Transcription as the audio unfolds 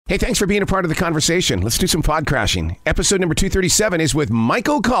Hey, thanks for being a part of the conversation. Let's do some pod crashing. Episode number 237 is with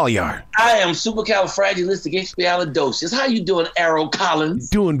Michael Colyar. I am supercalifragilisticexpialidocious. How you doing, Errol Collins?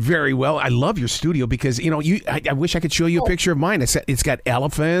 Doing very well. I love your studio because, I wish I could show you a picture of mine. It's got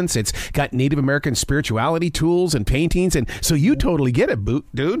elephants. It's got Native American spirituality tools and paintings. And so you totally get it,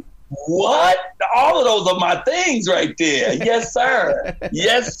 dude. What? All of those are my things right there. Yes, sir.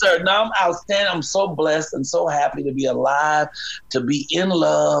 Yes, sir. No, I'm outstanding. I'm so blessed and so happy to be alive, to be in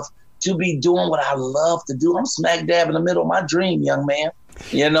love, to be doing what I love to do. I'm smack dab in the middle of my dream, young man.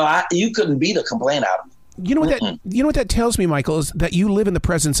 You couldn't beat a complaint out of me. You know what that tells me, Michael, is that you live in the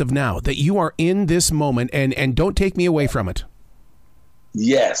presence of now, that you are in this moment, and don't take me away from it.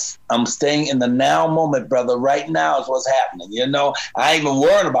 Yes, I'm staying in the now moment, brother. Right now is what's happening. I ain't even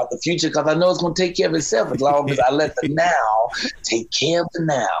worrying about the future because I know it's going to take care of itself as long as I let the now take care of the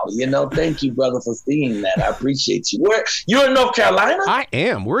now. Thank you, brother, for seeing that. I appreciate you. You're in North Carolina? I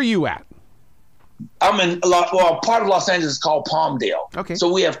am. Where are you at? I'm in part of Los Angeles is called Palmdale. Okay.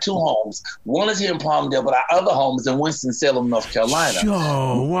 So we have two homes. One is here in Palmdale, but our other home is in Winston-Salem, North Carolina.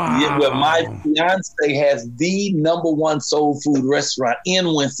 Oh, wow. Yeah, where my fiance has the #1 soul food restaurant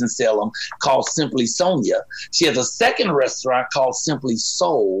in Winston-Salem called Simply Sonia. She has a second restaurant called Simply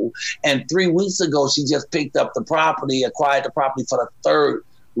Soul. And 3 weeks ago, she just acquired the property for the third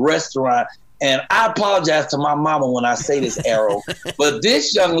restaurant. And I apologize to my mama when I say this, Errol, but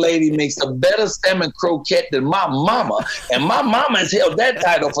this young lady makes a better salmon croquette than my mama. And my mama has held that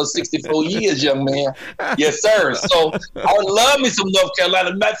title for 64 years, young man. Yes, sir. So I love me some North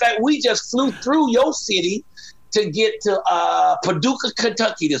Carolina. Matter of fact, we just flew through your city to get to Paducah,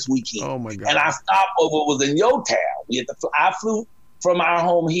 Kentucky this weekend. Oh, my God. And our stopover was in your town. I flew from our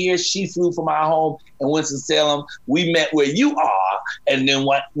home here. She flew from our home in Winston-Salem. We met where you are and then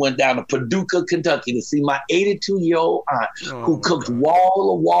went down to Paducah, Kentucky to see my 82-year-old aunt who cooked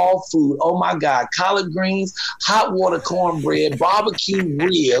wall-to-wall food. Oh, my God. Collard greens, hot water cornbread, barbecue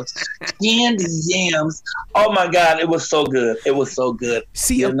ribs, candy yams. Oh, my God. It was so good. It was so good.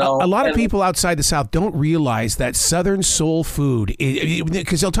 See, a lot of people outside the South don't realize that Southern soul food,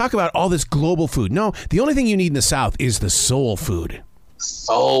 because they'll talk about all this global food. No, the only thing you need in the South is the soul food.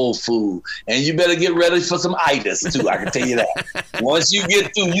 Soul food. And you better get ready for some itis, too. I can tell you that. Once you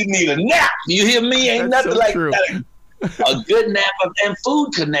get through, you need a nap. You hear me? Ain't That's nothing so like true. that. A good nap, and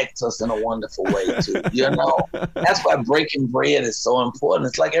food connects us in a wonderful way, too. That's why breaking bread is so important.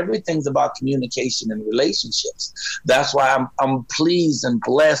 It's like everything's about communication and relationships. That's why I'm pleased and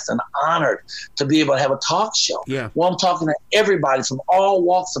blessed and honored to be able to have a talk show. Yeah. Where I'm talking to everybody from all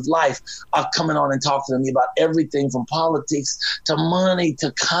walks of life are coming on and talking to me about everything from politics to money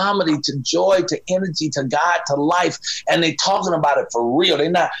to comedy to joy to energy to God to life. And they talking about it for real.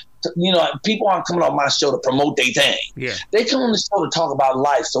 They're not. People aren't coming on my show to promote their thing. Yeah. They come on the show to talk about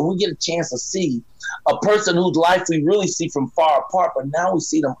life. So we get a chance to see a person whose life we really see from far apart, but now we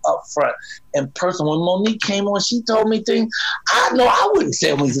see them up front in person. When Monique came on, she told me things I know I wouldn't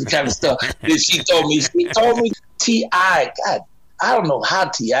tell me this kind of stuff that she told me. She told me T.I. God, I don't know how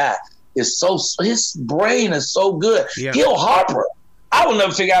T.I. is so, his brain is so good. Yeah. Hill Harper. I will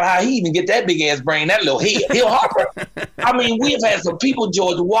never figure out how he even get that big ass brain, that little head. Hill Harper. I mean, we have had some people.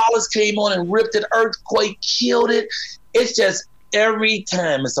 George Wallace came on and ripped it. Earthquake killed it. It's just every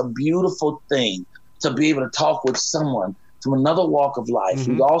time it's a beautiful thing to be able to talk with someone from another walk of life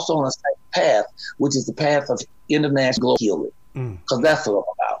who's also on the same path, which is the path of international healing. Because that's what I'm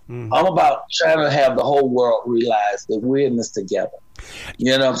about. I'm about trying to have the whole world realize that we're in this together.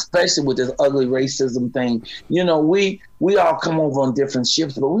 Especially with this ugly racism thing. We all come over on different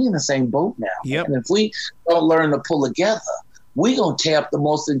ships, but we're in the same boat now. Yep. And if we don't learn to pull together, we're going to tear up the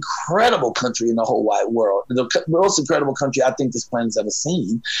most incredible country in the whole wide world. The most incredible country I think this planet's ever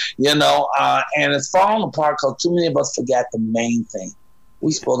seen. And it's falling apart because too many of us forgot the main thing.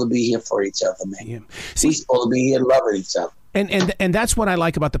 We're supposed to be here for each other, man. Yeah. We're supposed to be here loving each other. And that's what I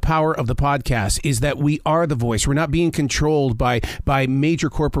like about the power of the podcast is that we are the voice. We're not being controlled by major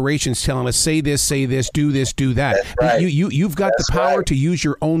corporations telling us say this, do this, do that. That's right. You've got the power to use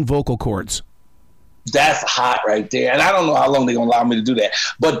your own vocal cords. That's hot right there. And I don't know how long they're going to allow me to do that.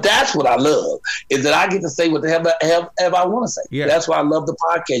 But that's what I love, is that I get to say what the hell I want to say. Yeah. That's why I love the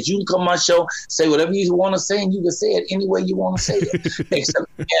podcast. You can come on my show, say whatever you want to say, and you can say it any way you want to say it. Except,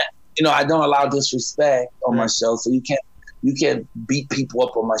 I don't allow disrespect on my show, so you can't beat people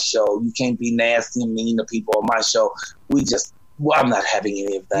up on my show. You can't be nasty and mean to people on my show. I'm not having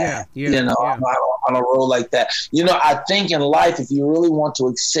any of that. I'm not on a roll like that. I think in life, if you really want to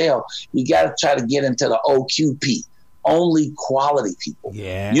excel, you got to try to get into the OQP, only quality people.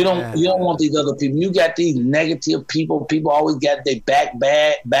 Yeah. You don't want these other people. You got these negative people. People always got their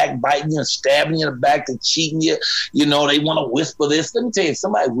backbiting you and stabbing you in the back and cheating you. You know, they want to whisper this. Let me tell you, if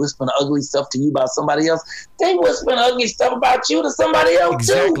somebody whispering ugly stuff to you about somebody else, they whispering ugly stuff about you to somebody else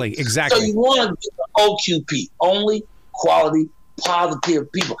too. Exactly. So you want to get the OQP, only quality,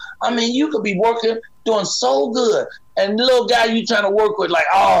 positive people. I mean, you could be working, doing so good, and the little guy you trying to work with, like,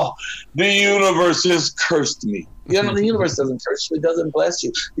 oh, the universe has cursed me. You know, the universe doesn't curse you. It doesn't bless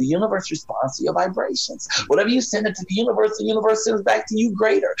you. The universe responds to your vibrations. Whatever you send it to the universe sends back to you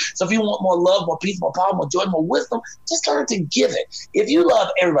greater. So if you want more love, more peace, more power, more joy, more wisdom, just learn to give it. If you love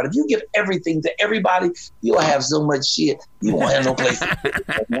everybody, if you give everything to everybody, you'll have so much shit, you won't have no place to put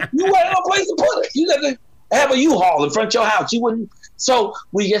it. You won't have no place to put it. You got to have a U-Haul in front of your house. You wouldn't. So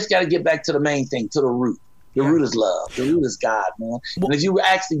we just got to get back to the main thing, to the root. The root is love. The root is God, man. And if you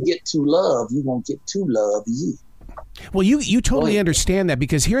actually get to love, you're going to get to love you. Well, you totally understand that,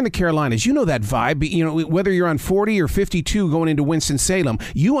 because here in the Carolinas, you know that vibe. You know, whether you're on 40 or 52 going into Winston-Salem,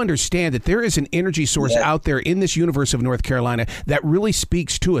 you understand that there is an energy source out there in this universe of North Carolina that really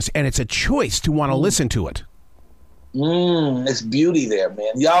speaks to us, and it's a choice to want to listen to it. It's beauty there,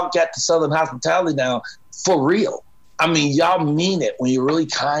 man. Y'all got the Southern hospitality down for real. I mean, y'all mean it when you're really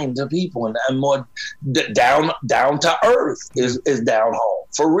kind to people, and more down to earth is down home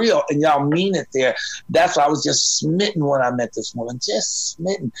for real. And y'all mean it there. That's why I was just smitten when I met this woman, just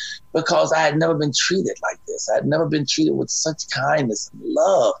smitten, because I had never been treated like this. I had never been treated with such kindness and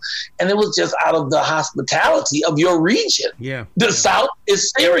love. And it was just out of the hospitality of your region. Yeah. The South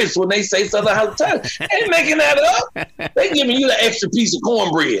is serious when they say Southern hospitality. They ain't making that up. They giving you the extra piece of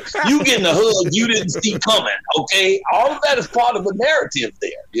cornbread. You getting a hug you didn't see coming, okay? All of that is part of the narrative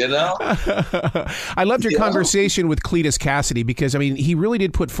there, you know? I loved your conversation with Cletus Cassidy, because, I mean, he really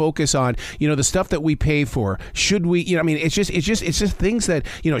did put focus on, you know, the stuff that we pay for. Should we, you know, I mean, it's just things that,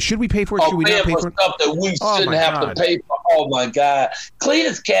 you know, should we pay for it? Should we not pay for it? Stuff that we shouldn't have to pay for. Oh my God.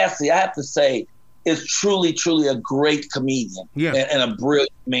 Cletus Cassidy, I have to say, is truly, truly a great comedian and a brilliant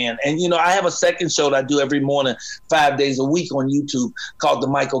man. And, you know, I have a second show that I do every morning, 5 days a week on YouTube, called the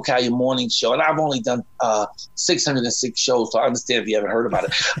Michael Colyar Morning Show. And I've only done 606 shows, so I understand if you haven't heard about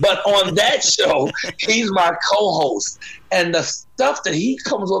it. But on that show, he's my co-host. And the stuff that he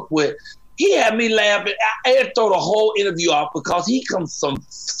comes up with, he had me laughing. I had to throw the whole interview off because he comes from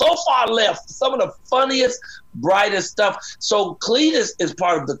so far left, some of the funniest, brightest stuff. So Cletus is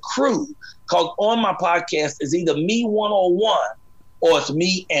part of the crew, because on my podcast is either me 101 or it's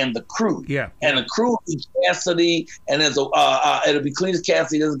me and the crew. Yeah. And the crew will be Cassidy, and there's it'll be Cletus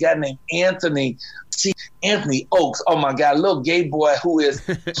Cassidy. There's a guy named Anthony Oakes. Oh my God, little gay boy who is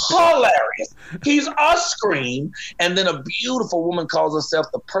hilarious. He's a scream. And then a beautiful woman calls herself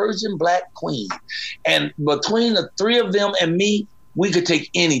the Persian Black Queen. And between the three of them and me, we could take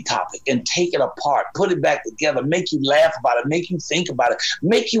any topic and take it apart, put it back together, make you laugh about it, make you think about it,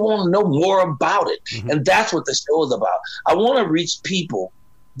 make you want to know more about it. Mm-hmm. And that's what the show is about. I want to reach people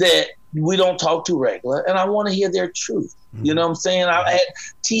that we don't talk to regular, and I want to hear their truth. Mm-hmm. You know what I'm saying? I had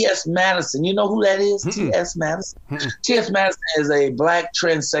T.S. Madison. You know who that is? Mm-hmm. T.S. Madison. Mm-hmm. T.S. Madison is a Black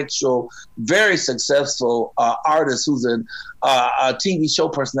transsexual, very successful artist who's a TV show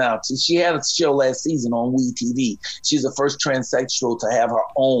personality. She had a show last season on WeTV. She's the first transsexual to have her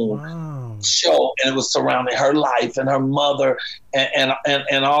own show, and it was surrounding her life and her mother and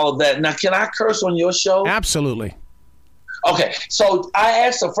all of that. Now, can I curse on your show? Absolutely. Okay, so I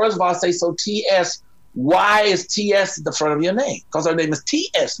asked her, first of all, I say, so T.S., why is T.S. at the front of your name? Because her name is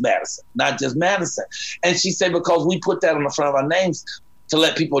T.S. Madison, not just Madison. And she said, because we put that on the front of our names to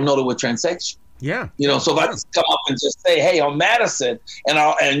let people know that we're transsexual. Yeah. You know, so if I just come up and just say, hey, I'm Madison,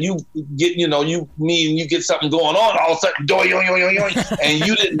 and you get, you know, you get something going on, all of a sudden, doing, and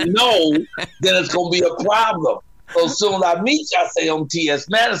you didn't know, then it's going to be a problem. So as soon as I meet you, I say I'm T.S.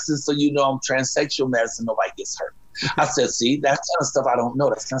 Madison, so you know I'm transsexual Madison, nobody gets hurt. I said, see, that's kind of stuff I don't know.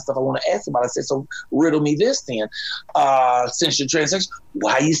 That's kind of stuff I want to ask about. I said, so riddle me this then. Since you're transsexual,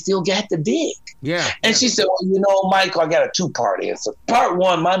 why you still got the dick? Yeah. And she said, well, you know, Michael, I got a two-part answer. Part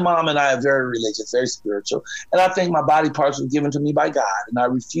one, my mom and I are very religious, very spiritual. And I think my body parts were given to me by God. And I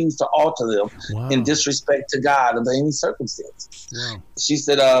refuse to alter them in disrespect to God under any circumstance. Wow. She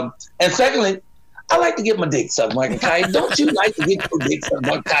said, and secondly, I like to get my dick sucked, Michael Kanye. Don't you like to get your dick sucked,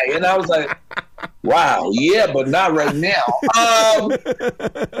 Michael Kanye? And I was like, wow, yeah, but not right now.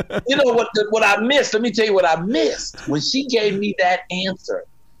 You know what I missed? Let me tell you what I missed. When she gave me that answer,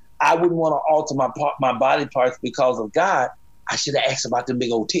 I wouldn't want to alter my body parts because of God. I should have asked about them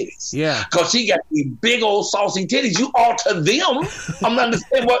big old titties. Yeah. Because she got these big old saucy titties. You alter them. I'm not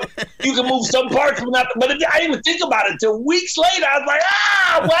understanding what you can move some parts from that. But I didn't even think about it until weeks later. I was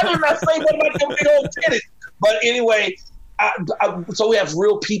like, why didn't I say that about them big old titties? But anyway, so we have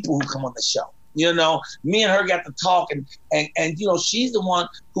real people who come on the show. You know, me and her got to talk, and you know, she's the one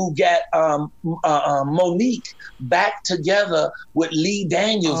who got Monique back together with Lee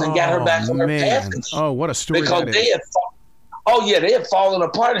Daniels and got her back on her path. Oh, what a story! Because they had fallen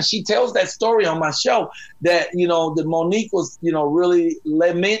apart, and she tells that story on my show that, you know, that Monique was, you know, really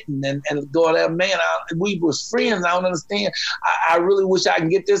lamenting and going, man, we was friends. I don't understand. I really wish I can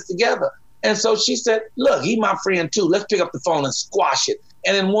get this together. And so she said, look, he my friend too. Let's pick up the phone and squash it.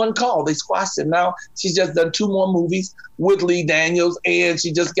 And in one call, they squashed it. Now she's just done 2 more movies with Lee Daniels, and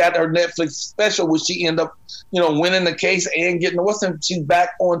she just got her Netflix special, which she ended up, you know, winning the case and getting the Western. She's back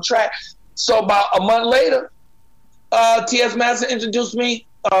on track. So about a month later, T.S. Madison introduced me,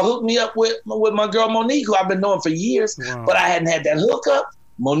 hooked me up with my girl Monique, who I've been knowing for years, but I hadn't had that hookup.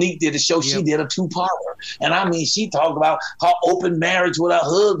 Monique did a show. Yep. She did a 2-parter. And I mean, she talked about her open marriage with her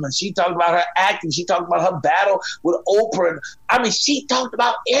husband. She talked about her acting. She talked about her battle with Oprah. I mean, she talked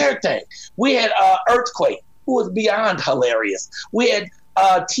about everything. We had Earthquake, who was beyond hilarious. We had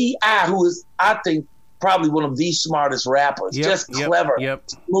T.I., who is, I think, probably one of the smartest rappers. Just clever,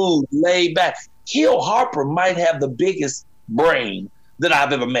 smooth, laid back. Hill Harper might have the biggest brain that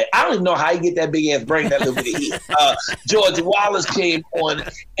I've ever met. I don't even know how you get that big ass brain, that little bit of head. George Wallace came on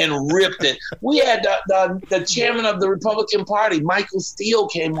and ripped it. We had the chairman of the Republican Party, Michael Steele,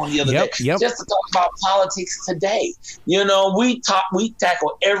 came on the other day just to talk about politics today. You know, we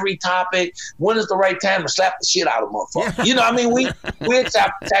tackle every topic. When is the right time to slap the shit out of motherfuckers? You know, I mean, we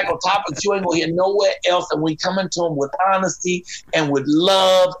tackle topics you ain't gonna hear nowhere else, and we come into them with honesty and with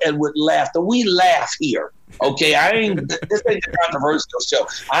love and with laughter. We laugh here. Okay, this ain't a controversial show.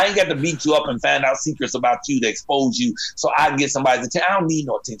 I ain't got to beat you up and find out secrets about you to expose you so I can get somebody's attention. I don't need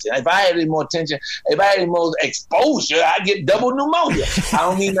no attention. If I had any more attention, if I had any more exposure, I'd get double pneumonia. I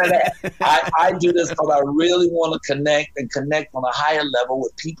don't need none of that. I do this because I really want to connect on a higher level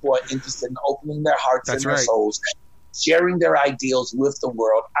with people who are interested in opening their hearts and their souls, sharing their ideals with the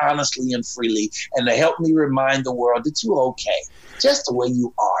world honestly and freely, and to help me remind the world that you're okay. Just the way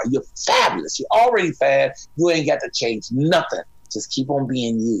you are. You're fabulous. You're already fab. You ain't got to change nothing. Just keep on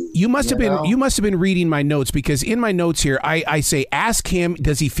being you. You must have been reading my notes, because in my notes here I say, ask him,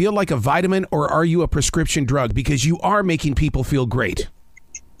 does he feel like a vitamin or are you a prescription drug? Because you are making people feel great.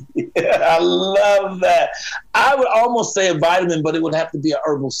 I love that. I would almost say a vitamin, but it would have to be an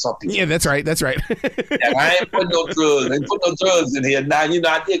herbal supplement. Yeah, that's right. I ain't putting no drugs. I ain't putting no drugs in here. Now, you know,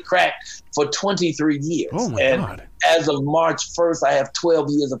 I did crack for 23 years. Oh, my God. As of March 1st, I have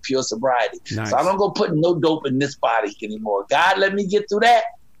 12 years of pure sobriety. Nice. So I'm not going to put no dope in this body anymore. God, let me get through that.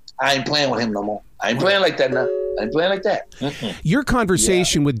 I ain't playing with him no more. I ain't playing like that now. I ain't playing like that. Mm-mm. Your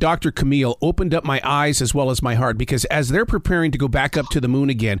conversation with Dr. Camille opened up my eyes as well as my heart, because as they're preparing to go back up to the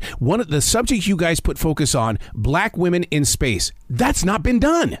moon again, one of the subjects you guys put focus on, black women in space. That's not been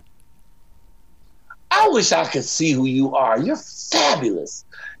done. I wish I could see who you are. You're fabulous.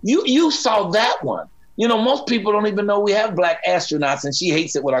 You saw that one. You know, most people don't even know we have black astronauts, and she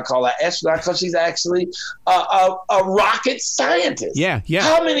hates it when I call her astronaut because she's actually a rocket scientist. Yeah.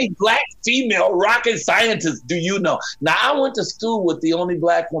 How many black female rocket scientists do you know? Now, I went to school with the only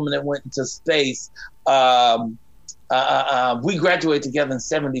black woman that went into space. We graduated together in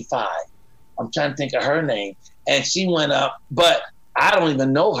 1975. I'm trying to think of her name. And she went up, but I don't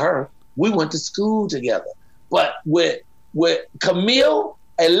even know her. We went to school together. But with Camille,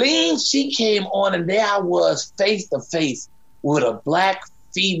 Aileen, she came on, and there I was face to face with a black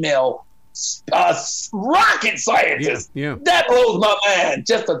female rocket scientist. Yeah. That blows my mind,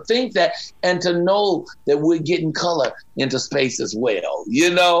 just to think that and to know that we're getting color into space as well. You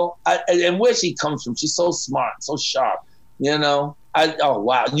know, and where she comes from, she's so smart, so sharp. You know. Oh,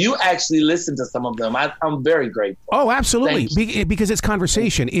 wow. You actually listen to some of them. I'm very grateful. Oh, absolutely. Because it's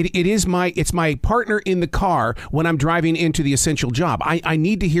conversation. It's my partner in the car when I'm driving into the essential job. I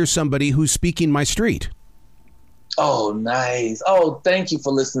need to hear somebody who's speaking my street. Oh, nice. Oh, thank you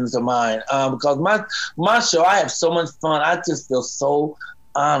for listening to mine. Because my show, I have so much fun. I just feel so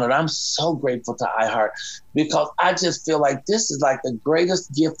honored. I'm so grateful to iHeart, because I just feel like this is like the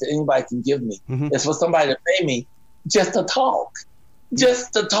greatest gift that anybody can give me. Mm-hmm. It's for somebody to pay me just to talk.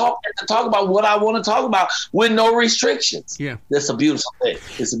 just to talk about what I want to talk about with no restrictions. Yeah. That's a beautiful thing.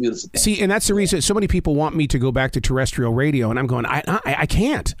 It's a beautiful thing. See, and that's the reason so many people want me to go back to terrestrial radio, and I'm going, I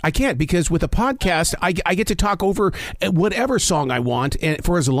can't, because with a podcast, I get to talk over whatever song I want and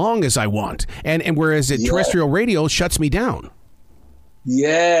for as long as I want, and whereas terrestrial radio shuts me down.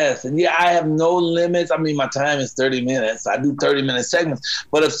 Yes, and I have no limits. I mean, my time is 30 minutes. I do 30-minute segments,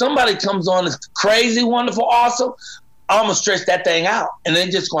 but if somebody comes on that's crazy, wonderful, awesome, I'm gonna stretch that thing out, and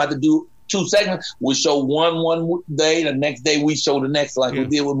then just gonna have to do 2 segments. We show one day, the next day we show the next, like we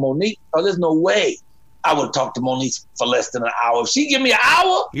did with Monique. Oh, there's no way I would talk to Monique for less than an hour. If she give me an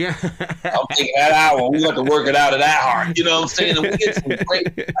hour, I'm taking that hour. We got to work it out of that hard. You know what I'm saying? And we get some great.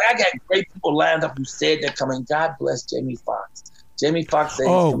 I got great people lined up who said they're coming. God bless Jamie Foxx. Jamie Foxx said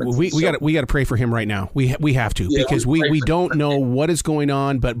we got to pray for him right now. We have to, because we don't know what is going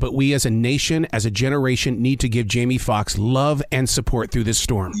on, but we as a nation, as a generation, need to give Jamie Foxx love and support through this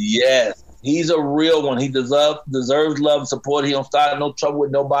storm. Yes. He's a real one. He deserves love and support. He don't start no trouble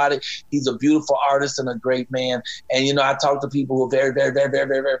with nobody. He's a beautiful artist and a great man. And I talk to people who are very, very, very, very,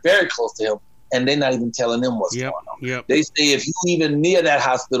 very, very, very close to him, and they're not even telling them what's going on. They say if you even near that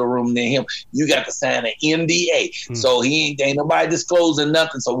hospital room near him, you got to sign an NDA. So he ain't nobody disclosing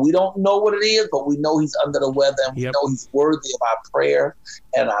nothing. So we don't know what it is, but we know he's under the weather, and we know he's worthy of our prayer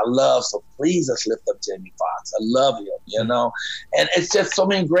and our love. So please let's lift up Jamie Foxx. I love him, And it's just so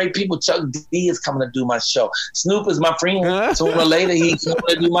many great people. Chuck D is coming to do my show. Snoop is my friend. Sooner or later, he's coming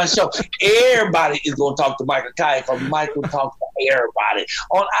to do my show. Everybody is going to talk to Michael Kanye, because Michael talks to everybody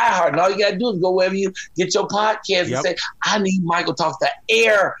on iHeart. And all you got to do is go wherever you get your podcast and say, I need Michael talks to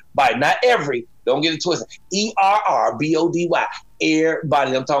everybody, not every. Don't get it twisted. ERRBODY.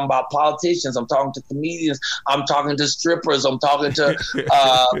 Everybody. I'm talking about politicians. I'm talking to comedians. I'm talking to strippers. I'm talking to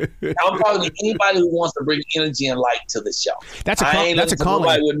anybody who wants to bring energy and light to the show. That's a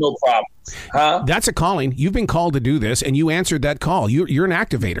calling. With no problem. Huh? That's a calling. You've been called to do this, and you answered that call. You're an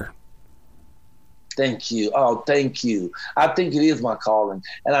activator. Thank you. Oh, thank you. I think it is my calling.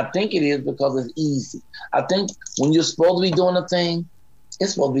 And I think it is because it's easy. I think when you're supposed to be doing a thing,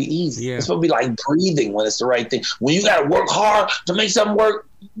 it's supposed to be easy. It's supposed to be like breathing when it's the right thing. When you got to work hard to make something work,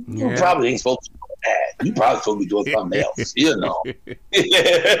 you probably ain't supposed to be doing that. You probably supposed to be doing something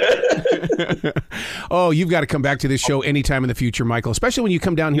else, Oh, you've got to come back to this show anytime in the future, Michael, especially when you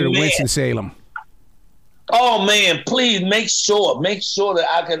come down here to Winston-Salem. Oh, man, please make sure that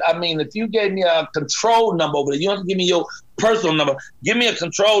I could. I mean, if you gave me a control number over there, you don't have to give me your personal number. Give me a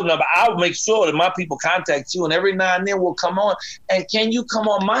control number. I'll make sure that my people contact you, and every now and then we'll come on. And can you come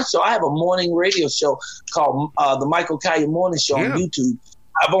on my show? I have a morning radio show called the Michael Colyar Morning Show on YouTube.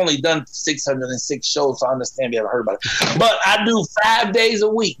 I've only done 606 shows, so I understand you haven't heard about it. But I do 5 days a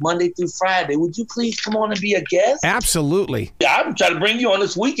week, Monday through Friday. Would you please come on and be a guest? Absolutely. Yeah, I'm trying to bring you on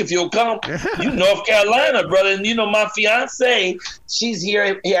this week if you'll come. You North Carolina, brother. And my fiance, she's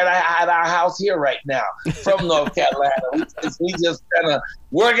here at our house here right now from North Carolina. We just kind of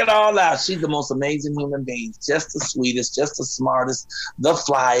work it all out. She's the most amazing human being, just the sweetest, just the smartest, the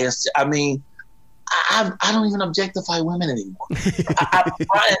flyest. I mean, I don't even objectify women anymore.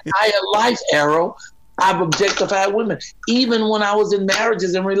 My entire life, Errol, I've objectified women. Even when I was in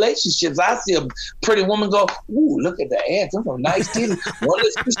marriages and relationships, I see a pretty woman go, ooh, look at the ass. Those are nice titties. What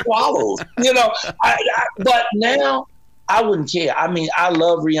is she swallows? But now I wouldn't care. I mean, I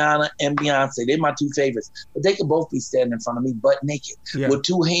love Rihanna and Beyonce. They're my 2 favorites. But they could both be standing in front of me butt naked with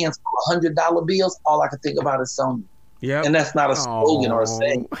 2 hands full of $100 bills. All I can think about is Sonya. And that's not a slogan or a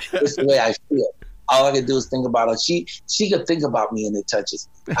saying. It's the way I feel. All I can do is think about her. She could think about me and it touches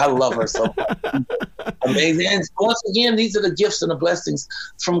me. I love her so much. Amazing. And once again, these are the gifts and the blessings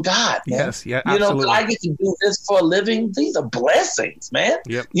from God, man. Yes, absolutely. I get to do this for a living. These are blessings, man.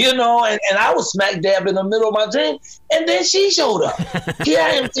 Yep. And I was smack dab in the middle of my dream, and then she showed up. Here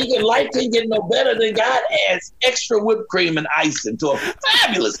I am thinking life can't get no better than God adds extra whipped cream and icing to a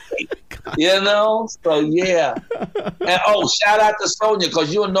fabulous cake. So yeah. And shout out to Sonya,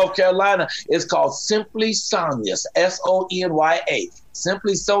 because you're in North Carolina. It's called Simply Sonya, Sonya.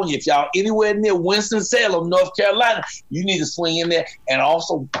 Simply Sonya. If y'all anywhere near Winston-Salem, North Carolina, you need to swing in there. And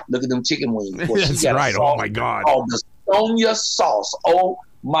also look at them chicken wings. That's right. Oh my God. Oh, the Sonya sauce. Oh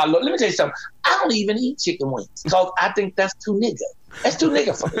my Lord. Let me tell you something. I don't even eat chicken wings because I think that's too nigga. That's too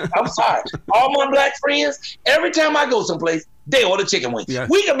nigga for me. I'm sorry. All my black friends, every time I go someplace, they order chicken wings. Yeah.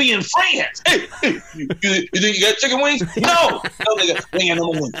 We could be in France. Hey, you think you got chicken wings? No, nigga, we ain't got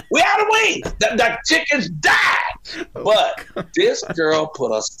no more wings. We out of wings. The chickens died. But this girl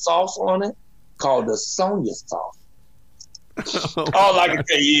put a sauce on it called the Sonya sauce. All I can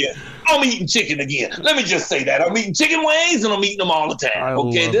tell you is I'm eating chicken again. Let me just say that. I'm eating chicken wings and I'm eating them all the time.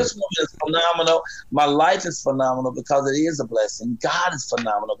 Okay, this woman is phenomenal. My life is phenomenal because it is a blessing. God is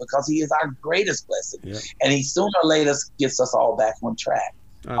phenomenal because he is our greatest blessing. Yep. And he sooner or later gets us all back on track.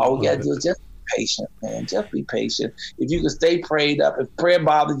 All we got to do is just be patient, man. Just be patient. If you can stay prayed up, if prayer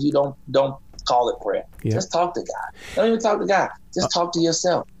bothers you, don't call it prayer. Yeah. Just talk to God. Don't even talk to God. Just talk to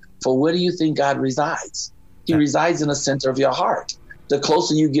yourself. For where do you think God resides? He resides in the center of your heart. The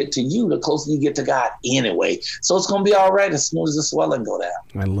closer you get to you, the closer you get to God anyway. So it's going to be all right as soon as the swelling go down.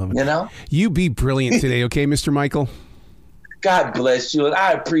 I love it. You know? You be brilliant today, okay, Mr. Michael? God bless you, and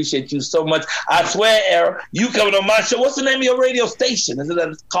I appreciate you so much. I swear, Error, you coming on my show. What's the name of your radio station? Is it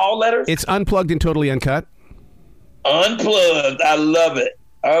a call letter? It's Unplugged and Totally Uncut. Unplugged. I love it.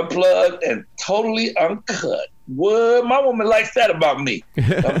 Unplugged and totally uncut. What? My woman likes that about me.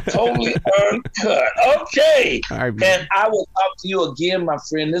 I'm totally uncut. Okay. Right, and I will talk to you again, my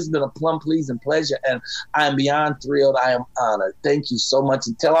friend. This has been a plum-pleasing pleasure, and I am beyond thrilled. I am honored. Thank you so much.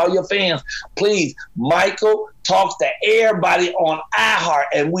 And tell all your fans, please, Michael talks to everybody on iHeart,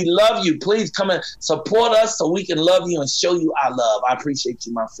 and we love you. Please come and support us so we can love you and show you our love. I appreciate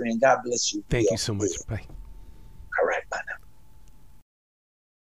you, my friend. God bless you. Thank you so much. Bye.